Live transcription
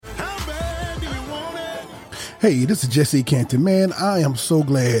Hey, this is Jesse Canton. Man, I am so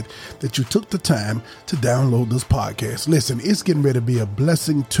glad that you took the time to download this podcast. Listen, it's getting ready to be a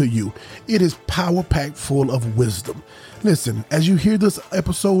blessing to you. It is power-packed full of wisdom. Listen, as you hear this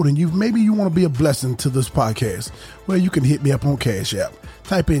episode and maybe you want to be a blessing to this podcast, well, you can hit me up on Cash App.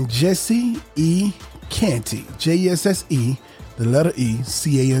 Type in Jesse E. Canty, Jesse, the letter E,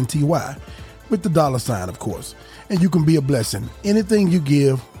 C-A-N-T-Y, with the $, of course. And you can be a blessing. Anything you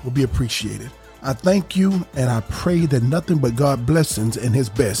give will be appreciated. I thank you, and I pray that nothing but God's blessings and his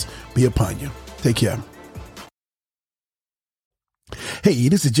best be upon you. Take care. Hey,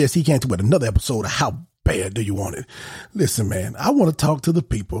 this is Jesse Canton with another episode of How Bad Do You Want It? Listen, man, I want to talk to the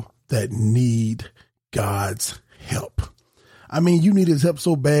people that need God's help. I mean, you need his help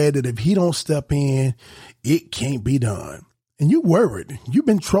so bad that if he don't step in, it can't be done. And you're worried. You've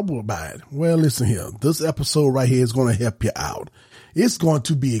been troubled by it. Well, listen here. This episode right here is going to help you out. It's going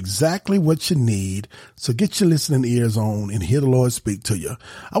to be exactly what you need. So get your listening ears on and hear the Lord speak to you.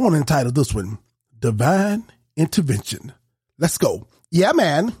 I want to entitle this one, Divine Intervention. Let's go. Yeah,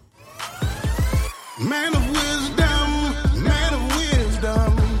 man. Man of wisdom, man of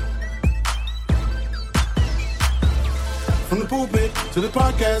wisdom. From the pulpit to the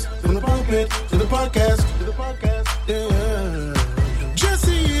podcast, from the pulpit to the podcast, to the podcast, yeah.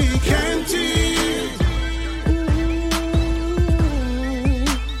 Jesse Canty.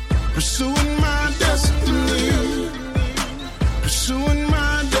 Pursuing my destiny, pursuing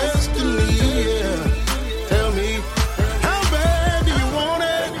my destiny, yeah. Tell me, how bad do you want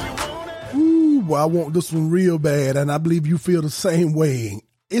it? Ooh, well, I want this one real bad, and I believe you feel the same way.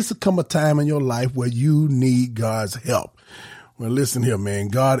 It's come a time in your life where you need God's help. Well, listen here, man.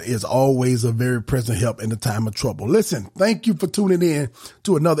 God is always a very present help in the time of trouble. Listen, thank you for tuning in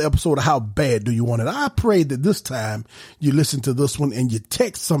to another episode of How Bad Do You Want It? I pray that this time you listen to this one and you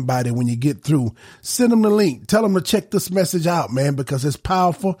text somebody when you get through. Send them the link. Tell them to check this message out, man, because it's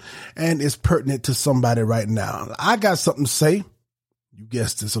powerful and it's pertinent to somebody right now. I got something to say. You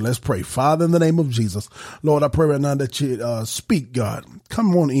guessed it. So let's pray. Father, in the name of Jesus, Lord, I pray right now that you speak, God.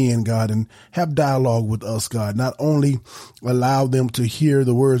 Come on in, God, and have dialogue with us, God. Not only allow them to hear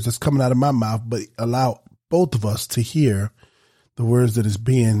the words that's coming out of my mouth, but allow both of us to hear the words that is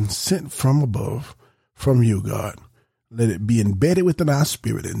being sent from above, from you, God. Let it be embedded within our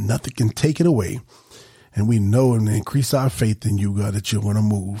spirit and nothing can take it away. And we know and increase our faith in you, God, that you're going to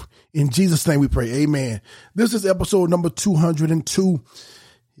move. In Jesus' name we pray. Amen. This is episode number 202.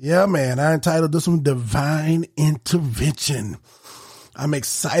 Yeah, man. I entitled this one Divine Intervention. I'm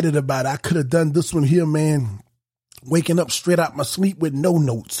excited about it. I could have done this one here, man, waking up straight out my sleep with no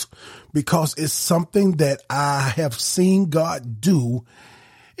notes, because it's something that I have seen God do.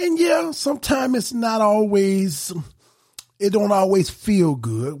 And yeah, sometimes it's not always... It don't always feel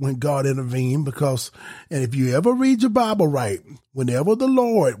good when God intervenes, because, and if you ever read your Bible right, whenever the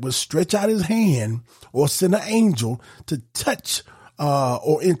Lord would stretch out his hand or send an angel to touch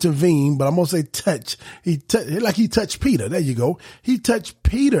or intervene, but I'm going to say touch, he touched Peter. There you go. He touched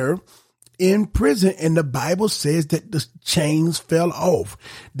Peter in prison, and the Bible says that the chains fell off.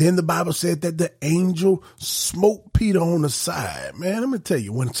 Then the Bible said that the angel smote Peter on the side. Man, let me tell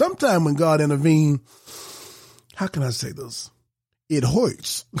you, sometime when God intervenes, how can I say this? It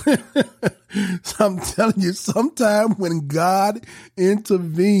hurts. So I'm telling you, sometime when God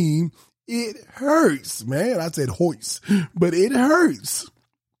intervenes, it hurts, man. I said hurts, but it hurts.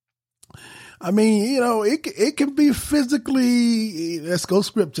 I mean, you know, it can be physically, let's go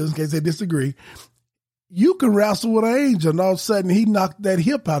scriptures in case they disagree. You can wrestle with an angel and all of a sudden he knocked that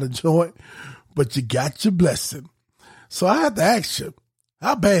hip out of joint, but you got your blessing. So I have to ask you,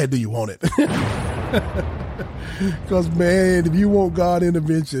 how bad do you want it? Because, man, if you want God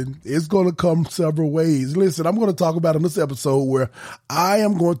intervention, it's going to come several ways. Listen, I'm going to talk about in this episode where I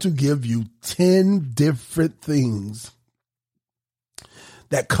am going to give you 10 different things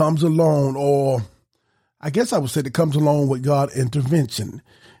that comes along, or I guess I would say that comes along with God intervention.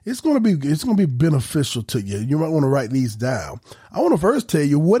 It's going to be beneficial to you. You might want to write these down. I want to first tell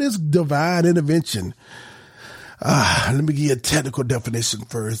you, what is divine intervention? Let me give you a technical definition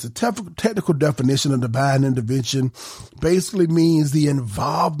first. The technical definition of divine intervention basically means the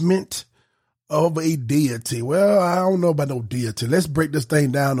involvement of a deity. Well, I don't know about no deity. Let's break this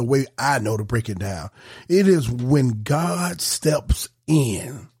thing down the way I know to break it down. It is when God steps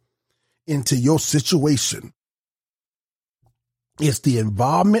into your situation. It's the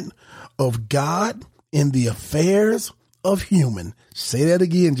involvement of God in the affairs of human. Say that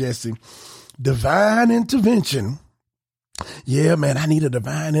again, Jesse. Divine intervention. Yeah, man, I need a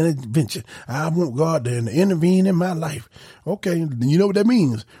divine intervention. I want God to intervene in my life. Okay, you know what that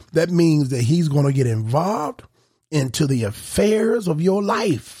means? That means that he's going to get involved into the affairs of your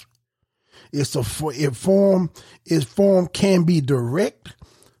life. Its form can be direct,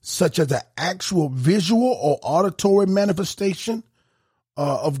 such as an actual visual or auditory manifestation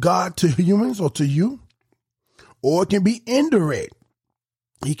of God to humans or to you, or it can be indirect.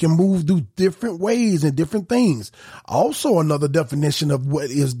 He can move through different ways and different things. Also, another definition of what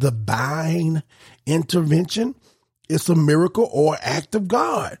is divine intervention, it's a miracle or act of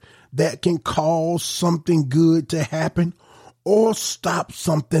God that can cause something good to happen or stop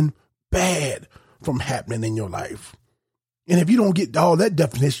something bad from happening in your life. And if you don't get all that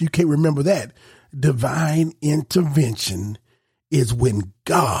definition, you can't remember that. Divine intervention is when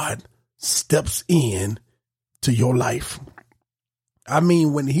God steps in to your life. I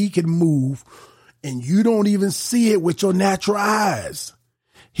mean, when he can move and you don't even see it with your natural eyes.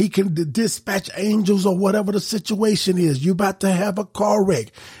 He can dispatch angels or whatever the situation is. You about to have a car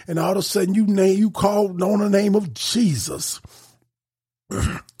wreck and all of a sudden you called on the name of Jesus.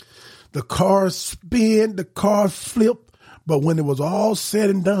 The car spin, the car flipped, but when it was all said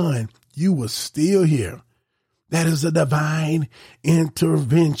and done, you were still here. That is a divine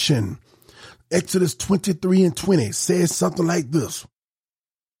intervention. Exodus 23:20 says something like this.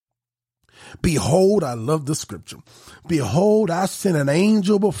 Behold, I love the scripture. Behold, I send an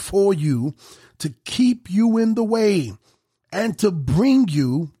angel before you to keep you in the way and to bring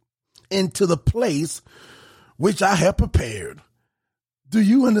you into the place which I have prepared. Do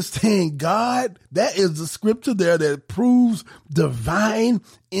you understand, God? That is the scripture there that proves divine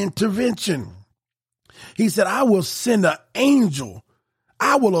intervention. He said, I will send an angel.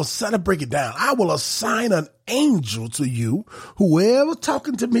 I will break it down. I will assign an angel to you. Whoever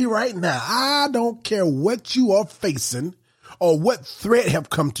talking to me right now, I don't care what you are facing or what threat have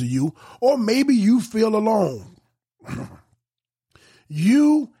come to you, or maybe you feel alone.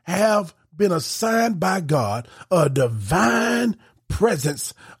 You have been assigned by God a divine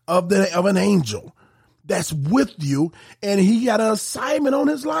presence of an angel that's with you, and he got an assignment on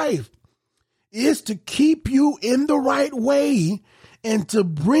his life. It's to keep you in the right way and to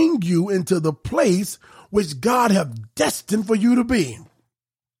bring you into the place which God have destined for you to be.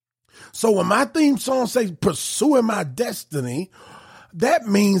 So when my theme song says pursuing my destiny, that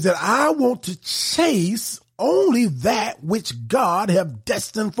means that I want to chase only that which God have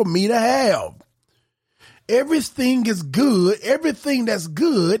destined for me to have. Everything is good. Everything that's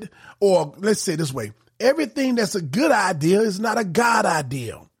good, or let's say it this way, everything that's a good idea is not a God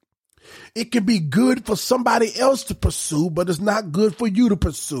idea. It can be good for somebody else to pursue, but it's not good for you to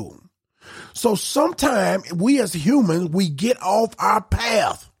pursue. So sometimes we as humans, we get off our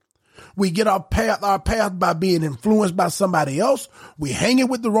path. We get our path by being influenced by somebody else. We hang it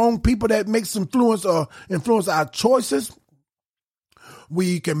with the wrong people that makes influence our choices.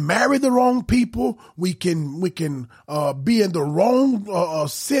 We can marry the wrong people. We can be in the wrong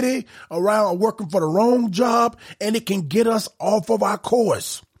city around working for the wrong job, and it can get us off of our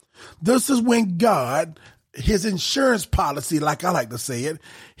course. This is when God, his insurance policy, like I like to say it,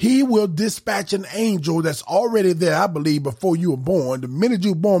 he will dispatch an angel that's already there, I believe, before you were born. The minute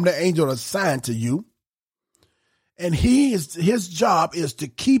you were born, that angel is assigned to you. And his job is to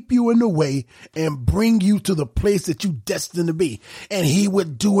keep you in the way and bring you to the place that you destined to be. And he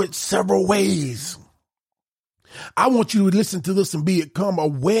would do it several ways. I want you to listen to this and become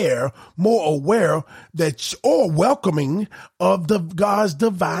more aware that you're welcoming of God's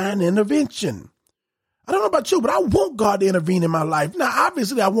divine intervention. I don't know about you, but I want God to intervene in my life. Now,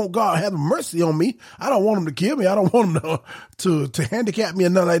 obviously, I want God to have mercy on me. I don't want him to kill me. I don't want him to handicap me or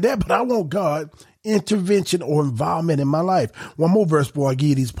nothing like that, but I want God intervention or involvement in my life. One more verse before I give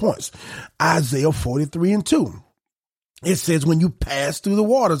you these points. Isaiah 43:2. It says, when you pass through the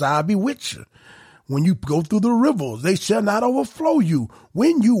waters, I'll be with you. When you go through the rivers, they shall not overflow you.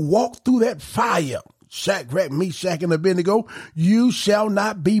 When you walk through that fire, Shadrach, Meshach, and Abednego, you shall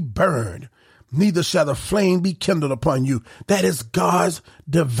not be burned. Neither shall the flame be kindled upon you. That is God's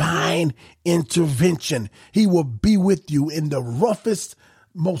divine intervention. He will be with you in the roughest,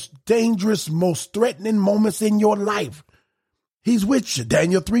 most dangerous, most threatening moments in your life. He's with you.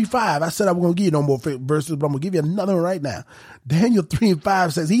 Daniel 3:5. I said I was going to give you no more verses, but I'm going to give you another one right now. Daniel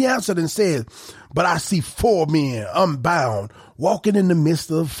 3:5 says, he answered and said, but I see 4 men unbound walking in the midst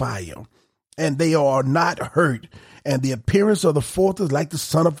of the fire, and they are not hurt. And the appearance of the fourth is like the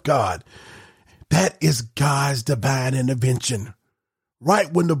Son of God. That is God's divine intervention.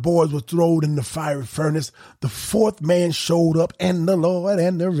 Right when the boys were thrown in the fiery furnace, the 4th man showed up, and the Lord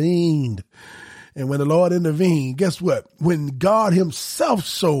intervened. And when the Lord intervened, guess what? When God himself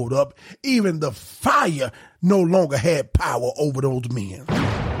showed up, even the fire no longer had power over those men.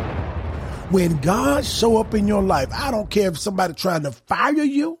 When God show up in your life, I don't care if somebody trying to fire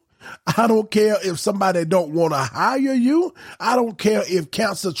you. I don't care if somebody don't want to hire you. I don't care if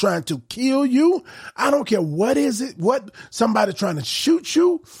cancer trying to kill you. I don't care what somebody trying to shoot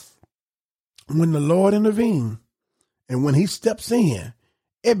you. When the Lord intervenes and when he steps in,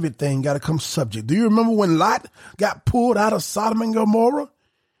 everything got to come subject. Do you remember when Lot got pulled out of Sodom and Gomorrah?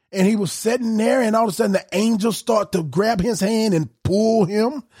 And he was sitting there and all of a sudden the angels start to grab his hand and pull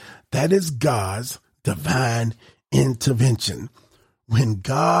him. That is God's divine intervention. When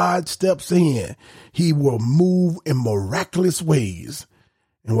God steps in, he will move in miraculous ways.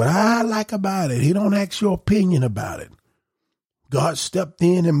 And what I like about it, he don't ask your opinion about it. God stepped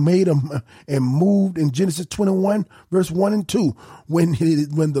in and made him and moved in Genesis 21, verse 1 and 2. When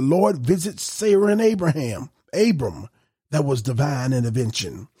the Lord visits Sarah and Abram, that was divine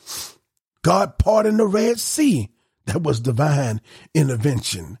intervention. God parted the Red Sea. That was divine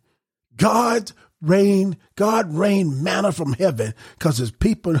intervention. God rained manna from heaven because his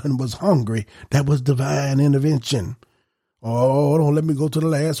people was hungry. That was divine intervention. Oh, don't let me go to the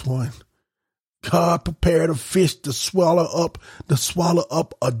last one. God prepared a fish to swallow up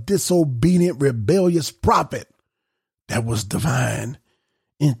a disobedient, rebellious prophet. That was divine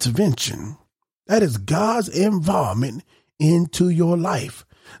intervention. That is God's involvement into your life.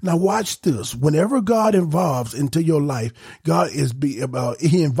 Now watch this. Whenever God involves into your life,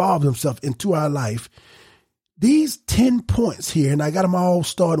 he involves himself into our life. These 10 points here, and I got them all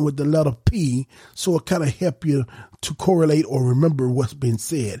starting with the letter P, so it kind of help you to correlate or remember what's been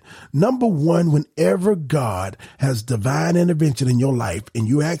said. Number one, whenever God has divine intervention in your life and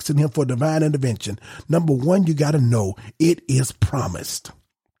you're asking him for divine intervention, number one, you got to know it is promised.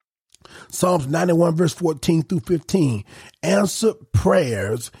 Psalms 91 verse 14 through 15. Answered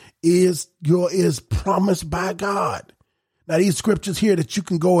prayers is promised by God. Now these scriptures here that you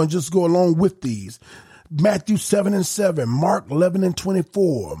can go and just go along with these. Matthew 7 and 7, Mark 11 and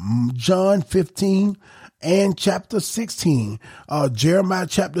 24, John 15 and chapter 16, Jeremiah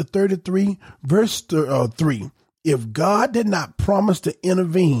chapter 33 verse 3. If God did not promise to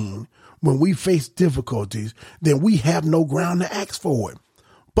intervene when we face difficulties, then we have no ground to ask for it.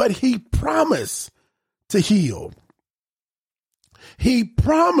 But he promised to heal. He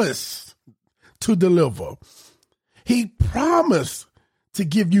promised to deliver. He promised to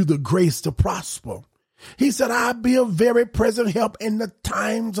give you the grace to prosper. He said, I'll be a very present help in the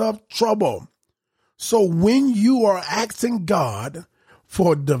times of trouble. So when you are asking God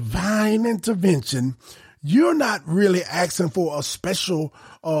for divine intervention, you're not really asking for a special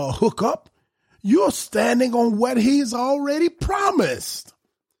hookup. You're standing on what he's already promised.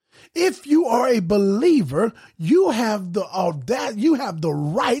 If you are a believer, you have the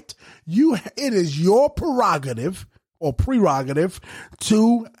right. It is your prerogative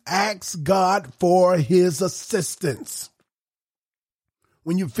to ask God for his assistance.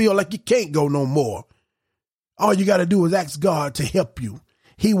 When you feel like you can't go no more, all you got to do is ask God to help you.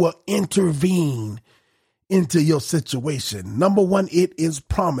 He will intervene into your situation. Number one, it is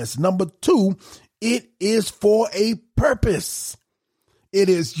promised. Number two, it is for a purpose. It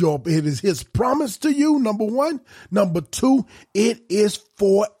is his promise to you, number one. Number two, it is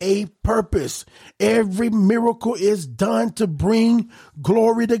for a purpose. Every miracle is done to bring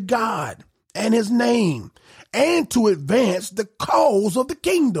glory to God and his name and to advance the cause of the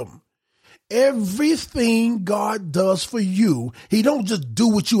kingdom. Everything God does for you, he don't just do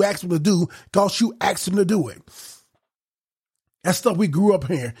what you ask him to do because you ask him to do it. That's stuff we grew up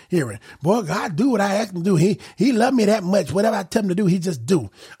hearing. Boy, God do what I ask him to do. He loved me that much. Whatever I tell him to do, he just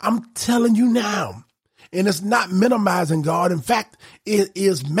do. I'm telling you now. And it's not minimizing God. In fact, it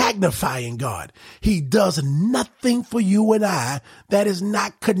is magnifying God. He does nothing for you and I that is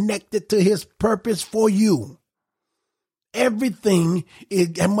not connected to his purpose for you. Everything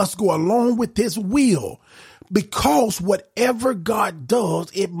must go along with his will. Because whatever God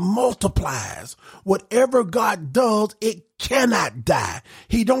does, it multiplies. Whatever God does, it cannot die.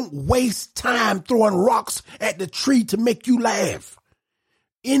 He don't waste time throwing rocks at the tree to make you laugh.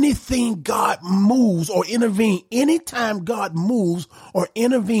 Anything God moves or intervene, anytime God moves or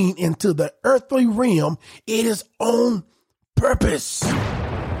intervene into the earthly realm, it is on purpose.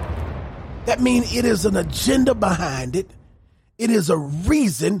 That means it is an agenda behind it. It is a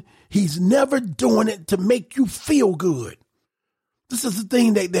reason. He's never doing it to make you feel good. This is the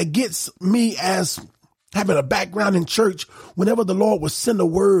thing that gets me as having a background in church, whenever the Lord would send a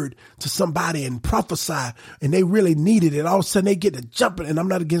word to somebody and prophesy and they really needed it, all of a sudden they get to jumping. And I'm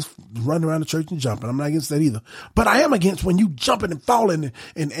not against running around the church and jumping. I'm not against that either. But I am against when you jumping and falling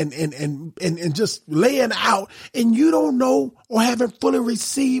and just laying out and you don't know or haven't fully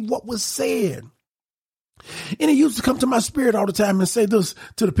received what was said. And it used to come to my spirit all the time and say this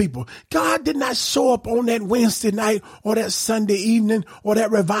to the people. God did not show up on that Wednesday night or that Sunday evening or that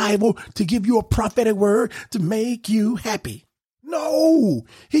revival to give you a prophetic word to make you happy. No,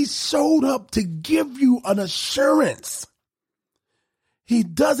 he showed up to give you an assurance. He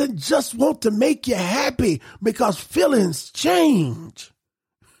doesn't just want to make you happy because feelings change.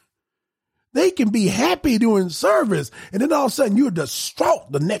 They can be happy during service and then all of a sudden you're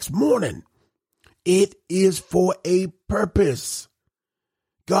distraught the next morning. It is for a purpose.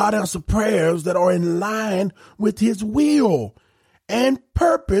 God answers prayers that are in line with his will and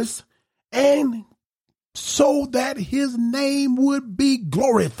purpose, and so that his name would be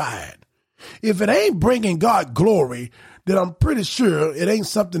glorified. If it ain't bringing God glory, then I'm pretty sure it ain't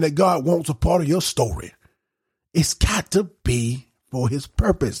something that God wants a part of your story. It's got to be for his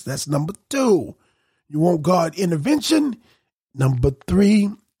purpose. That's number 2. You want God intervention? Number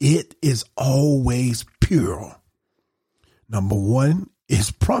 3, it is always pure. Number 1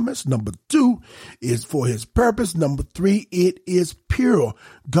 is promise. Number 2 is for his purpose. Number 3, it is pure.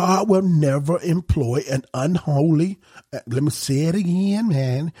 God will never employ an unholy, let me say it again,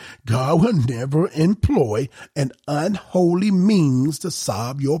 man. God will never employ an unholy means to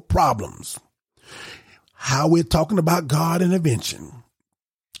solve your problems. How we're talking about God intervention.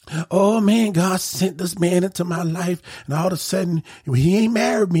 Oh man, God sent this man into my life and all of a sudden he ain't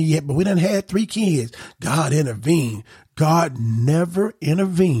married me yet, but we done had 3 kids. God intervened. God never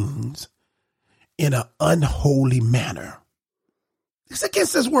intervenes in an unholy manner. It's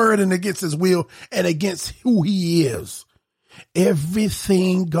against his word and against his will and against who he is.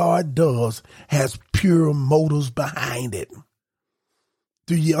 Everything God does has pure motives behind it.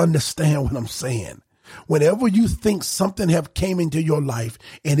 Do you understand what I'm saying? Whenever you think something have came into your life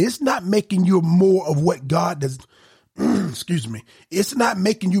and it's not making you more of what God does, it's not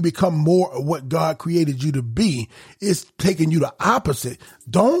making you become more of what God created you to be. It's taking you the opposite.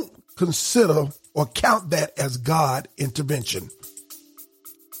 Don't consider or count that as God intervention.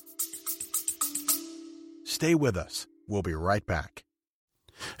 Stay with us. We'll be right back.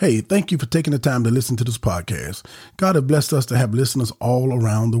 Hey, thank you for taking the time to listen to this podcast. God has blessed us to have listeners all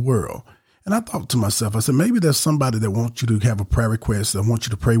around the world. And I thought to myself, I said, maybe there's somebody that wants you to have a prayer request. I want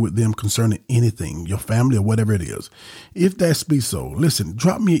you to pray with them concerning anything, your family or whatever it is. If that be so, listen,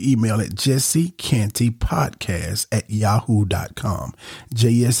 drop me an email at jessecantypodcast@yahoo.com.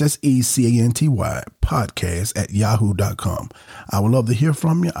 JESSECANTY podcast@yahoo.com. I would love to hear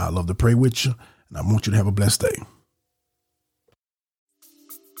from you. I love to pray with you. And I want you to have a blessed day.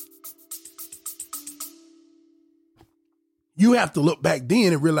 You have to look back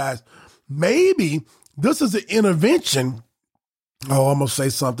then and realize, maybe this is an intervention. Oh, I'm going to say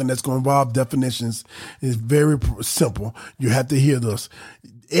something that's going to involve definitions. It's very simple. You have to hear this.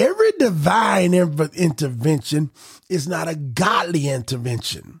 Every divine intervention is not a godly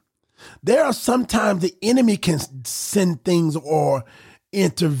intervention. There are sometimes the enemy can send things or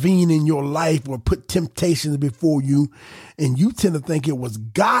intervene in your life or put temptations before you, and you tend to think it was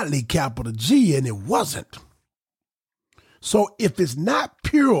godly, capital G, and it wasn't. So if it's not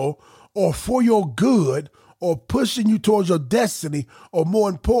pure or for your good or pushing you towards your destiny, or more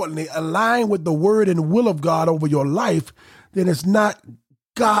importantly, align with the word and will of God over your life, then it's not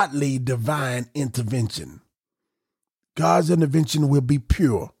godly divine intervention. God's intervention will be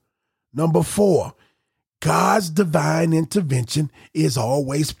pure. Number 4, God's divine intervention is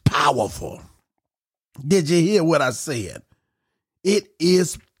always powerful. Did you hear what I said? It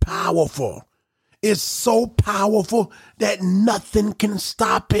is powerful. It's so powerful that nothing can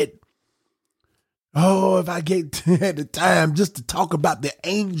stop it. Oh, if I get the time just to talk about the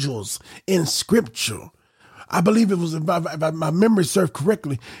angels in scripture. I believe it was, if my memory served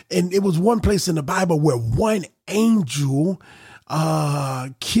correctly, and it was one place in the Bible where one angel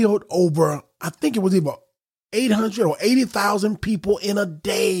killed over, I think it was either 800 or 80,000 people in a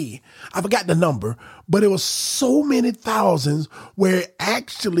day. I forgot the number, but it was so many thousands where it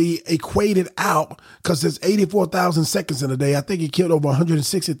actually equated out, because there's 84,000 seconds in a day. I think he killed over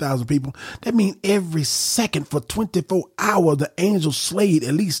 160,000 people. That means every second for 24 hours, the angel slayed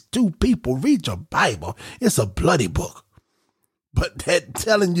at least 2 people. Read your Bible. It's a bloody book. But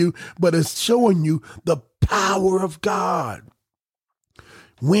it's showing you the power of God.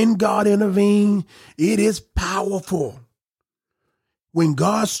 When God intervenes, it is powerful. When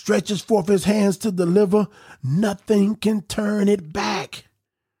God stretches forth his hands to deliver, nothing can turn it back.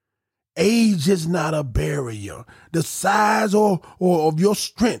 Age is not a barrier. The size or of your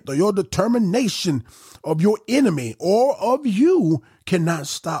strength or your determination of your enemy or of you cannot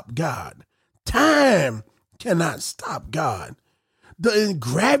stop God. Time cannot stop God. The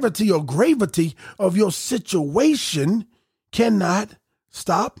gravity or gravity of your situation cannot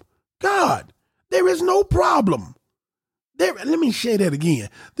stop God. There is no problem. Let me say that again.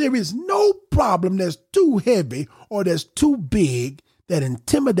 There is no problem that's too heavy or that's too big that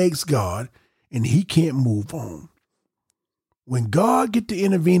intimidates God and he can't move on. When God get to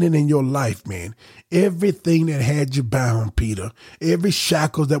intervening in your life, man, everything that had you bound, Peter, every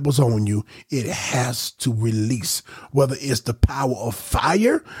shackle that was on you, it has to release. Whether it's the power of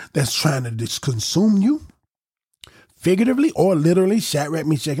fire that's trying to consume you, figuratively or literally, Shadrach,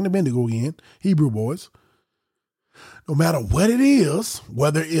 Meshach, and Abednego again, Hebrew boys. No matter what it is,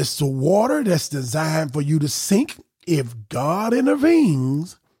 whether it's the water that's designed for you to sink, if God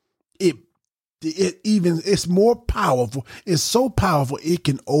intervenes, it's more powerful. It's so powerful it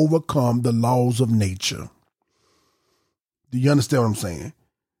can overcome the laws of nature. Do you understand what I'm saying?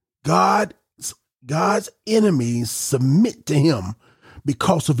 God's enemies submit to him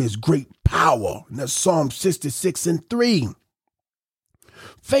because of his great power. And that's Psalm 66:3.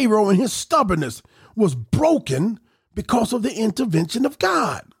 Pharaoh and his stubbornness was broken because of the intervention of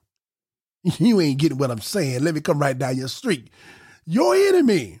God. You ain't getting what I'm saying. Let me come right down your street. Your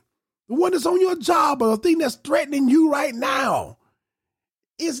enemy, the one that's on your job or the thing that's threatening you right now,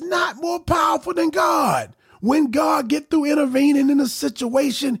 is not more powerful than God. When God get through intervening in a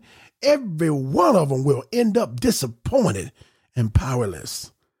situation, every one of them will end up disappointed and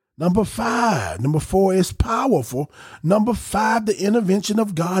powerless. Number 4 is powerful. Number 5, the intervention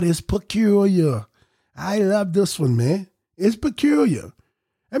of God is peculiar. I love this one, man. It's peculiar.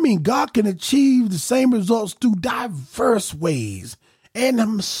 I mean, God can achieve the same results through diverse ways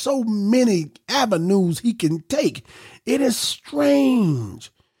and so many avenues he can take. It is strange.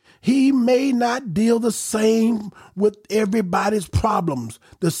 He may not deal the same with everybody's problems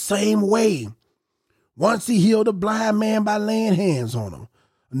the same way. Once he healed a blind man by laying hands on him.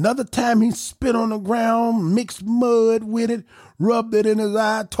 Another time he spit on the ground, mixed mud with it, rubbed it in his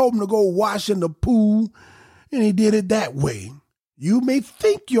eye, told him to go wash in the pool, and he did it that way. You may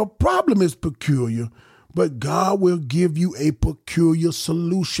think your problem is peculiar, but God will give you a peculiar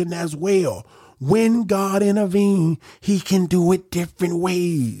solution as well. When God intervenes, he can do it different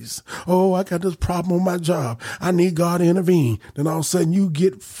ways. Oh, I got this problem on my job. I need God to intervene. Then all of a sudden you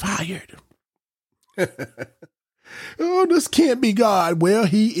get fired. Oh, this can't be God. Well,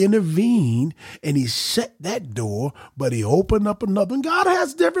 he intervened and he shut that door, but he opened up another. And God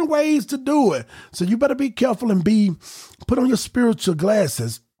has different ways to do it. So you better be careful and put on your spiritual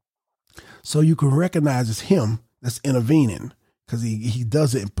glasses so you can recognize it's him that's intervening, because he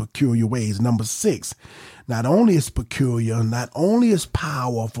does it in peculiar ways. Number 6, not only is peculiar, not only is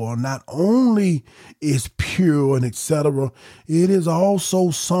powerful, not only is pure and etc., it is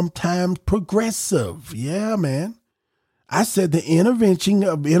also sometimes progressive. Yeah, man. I said the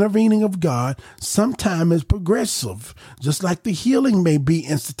intervening of God sometimes is progressive, just like the healing may be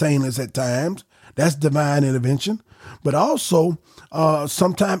instantaneous at times. That's divine intervention. But also,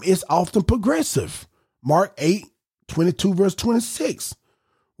 sometimes it's often progressive. Mark 8:22, verse 26,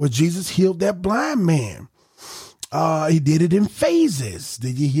 where Jesus healed that blind man. He did it in phases.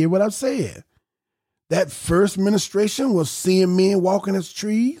 Did you hear what I said? That first ministration was seeing men walking as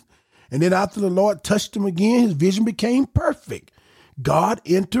trees. And then after the Lord touched him again, his vision became perfect. God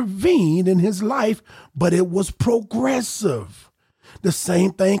intervened in his life, but it was progressive. The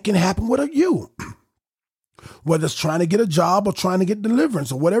same thing can happen with you. Whether it's trying to get a job or trying to get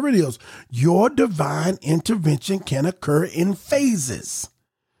deliverance or whatever it is, your divine intervention can occur in phases.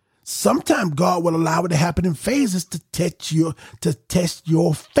 Sometimes God will allow it to happen in phases to test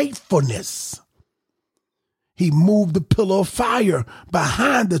your faithfulness. He moved the pillar of fire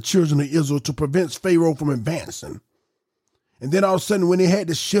behind the children of Israel to prevent Pharaoh from advancing. And then all of a sudden, when they had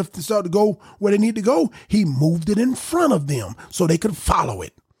to shift and start to go where they need to go, he moved it in front of them so they could follow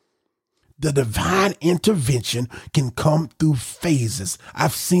it. The divine intervention can come through phases.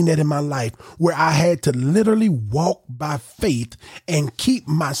 I've seen that in my life where I had to literally walk by faith and keep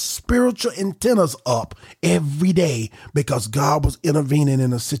my spiritual antennas up every day because God was intervening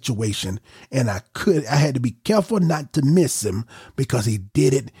in a situation, and I had to be careful not to miss him because he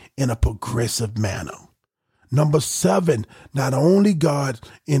did it in a progressive manner. Number 7, not only God's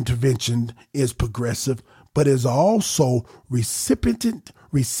intervention is progressive, but is also recipient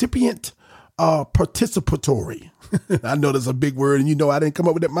participatory. I know that's a big word, and you know I didn't come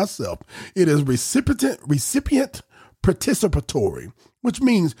up with it myself. It is recipient participatory, which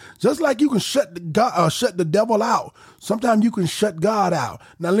means just like you can shut the devil out, sometimes you can shut God out.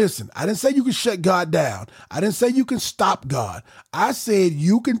 Now listen, I didn't say you can shut God down. I didn't say you can stop God. I said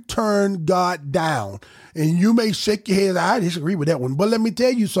you can turn God down. And you may shake your head, I disagree with that one. But let me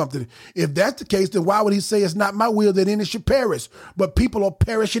tell you something. If that's the case, then why would he say it's not my will that any should perish? But people are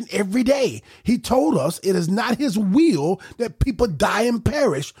perishing every day. He told us it is not his will that people die and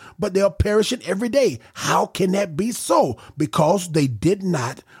perish, but they are perishing every day. How can that be so? Because they did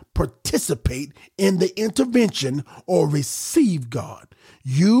not participate in the intervention or receive God.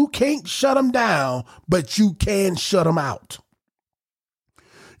 You can't shut them down, but you can shut them out.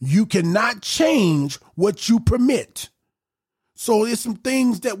 You cannot change what you permit. So there's some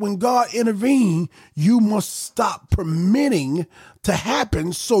things that when God intervenes, you must stop permitting to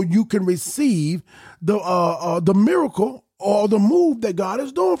happen so you can receive the miracle or the move that God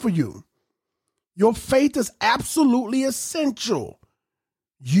is doing for you. Your faith is absolutely essential.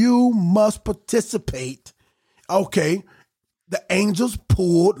 You must participate. Okay, the angels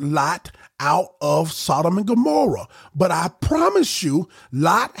pulled Lot out of Sodom and Gomorrah. But I promise you,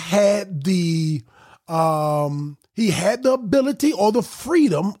 Lot had the ability or the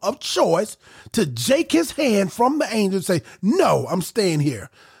freedom of choice to shake his hand from the angel and say, no, I'm staying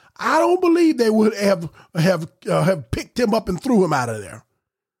here. I don't believe they would have picked him up and threw him out of there.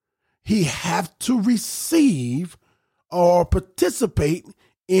 He have to receive or participate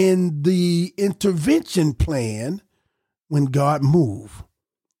in the intervention plan when God move.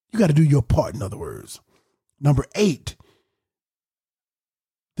 You got to do your part, in other words. Number 8,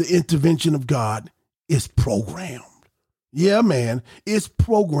 the intervention of God is programmed. Yeah, man, it's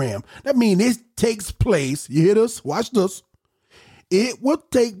programmed. That means it takes place. You hear this? Watch this. It will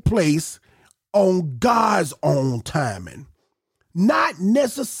take place on God's own timing, not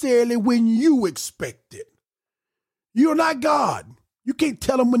necessarily when you expect it. You're not God. You can't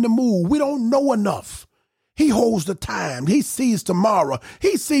tell him when to move. We don't know enough. He holds the time. He sees tomorrow.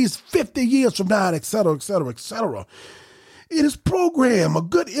 He sees 50 years from now, et cetera, et cetera, et cetera. It is programmed. A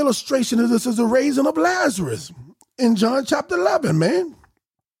good illustration of this is the raising of Lazarus in John chapter 11, man.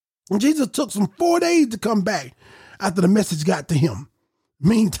 And Jesus took some 4 days to come back after the message got to him.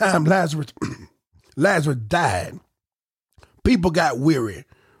 Meantime, Lazarus died. People got weary.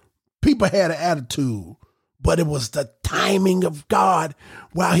 People had an attitude. But it was the timing of God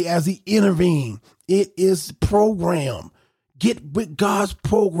as he intervened. It is programmed. Get with God's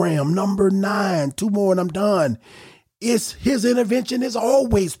program. Number 9, 2 more and I'm done. His intervention is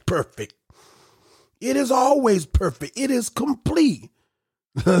always perfect. It is always perfect. It is complete.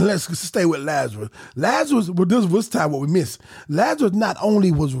 Let's stay with Lazarus. This time what we missed. Lazarus not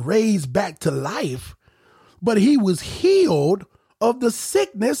only was raised back to life, but he was healed of the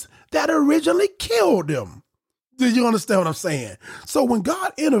sickness that originally killed him. Did you understand what I'm saying? So when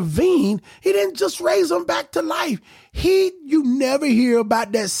God intervened, he didn't just raise him back to life. You never hear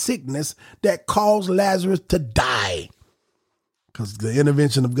about that sickness that caused Lazarus to die. Because the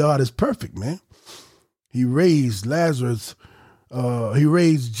intervention of God is perfect, man. He raised Lazarus. He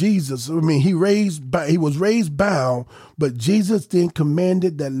raised Jesus. He was raised bound, but Jesus then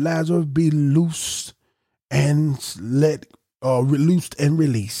commanded that Lazarus be loosed and loosed and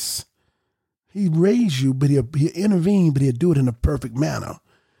released. He raised you, but he'll intervene, but he'll do it in a perfect manner.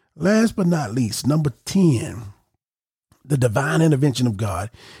 Last but not least, number 10, the divine intervention of God.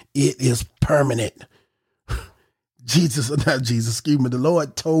 It is permanent. The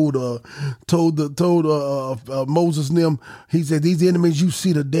Lord told Moses and them, he said, these enemies you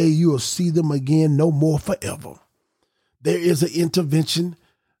see today, you will see them again no more forever. There is an intervention,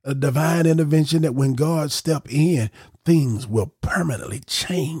 a divine intervention that when God step in, things will permanently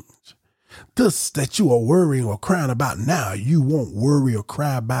change. This that you are worrying or crying about now, you won't worry or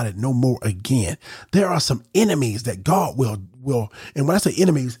cry about it no more again. There are some enemies that God will, and when I say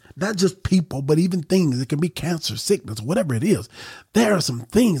enemies, not just people, but even things. It can be cancer, sickness, whatever it is. There are some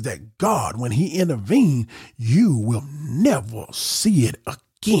things that God, when he intervenes, you will never see it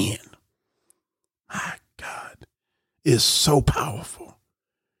again. My God is so powerful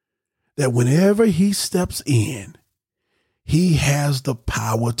that whenever he steps in, he has the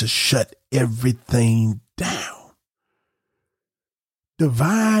power to shut everything down.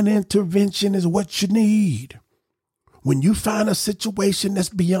 Divine intervention is what you need. When you find a situation that's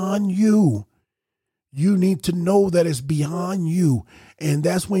beyond you, you need to know that it's beyond you. And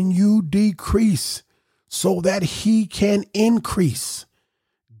that's when you decrease so that he can increase.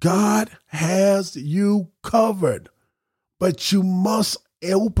 God has you covered, but you must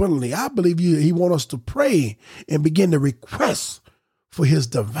openly. I believe he wants us to pray and begin to request for his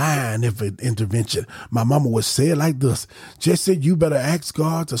divine intervention. My mama would say it like this: Jesse, you better ask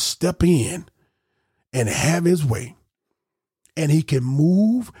God to step in and have his way. And he can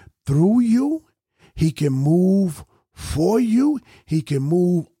move through you. He can move for you. He can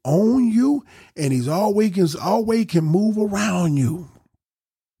move on you. And he's always can move around you.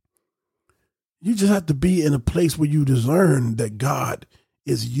 You just have to be in a place where you discern that God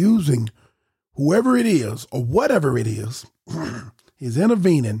is using whoever it is or whatever it is. He's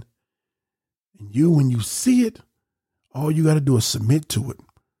intervening. And when you see it, all you got to do is submit to it.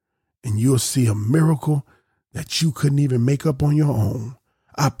 And you'll see a miracle that you couldn't even make up on your own.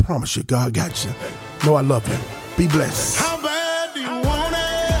 I promise you, God got you. No, I love you. Be blessed. How bad do you want it?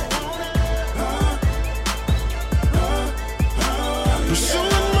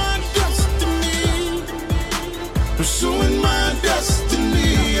 Pursuing my destiny. Pursuing my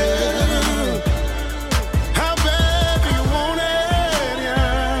destiny, yeah. How bad do you want it?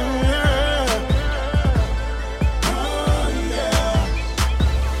 Yeah.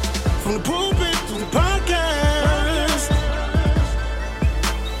 From the pulpit to the podcast.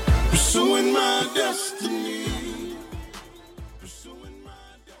 Pursuing my destiny. Pursuing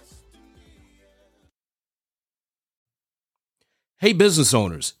my destiny. Hey business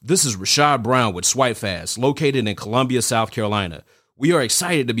owners, this is Rashad Brown with SwipeFast, located in Columbia, South Carolina. We are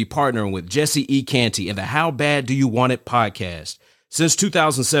excited to be partnering with Jesse E. Canty and the How Bad Do You Want It podcast. Since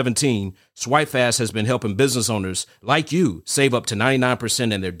 2017, SwipeFast has been helping business owners like you save up to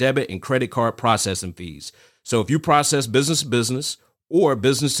 99% in their debit and credit card processing fees. So if you process business to business or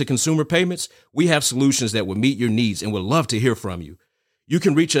business to consumer payments, we have solutions that will meet your needs and would love to hear from you. You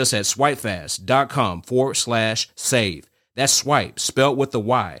can reach us at swipefast.com/save. That's swipe, spelled with the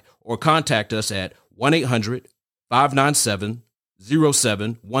Y, or contact us at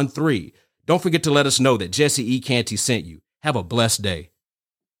 1-800-597-0713. Don't forget to let us know that Jesse E. Canty sent you. Have a blessed day.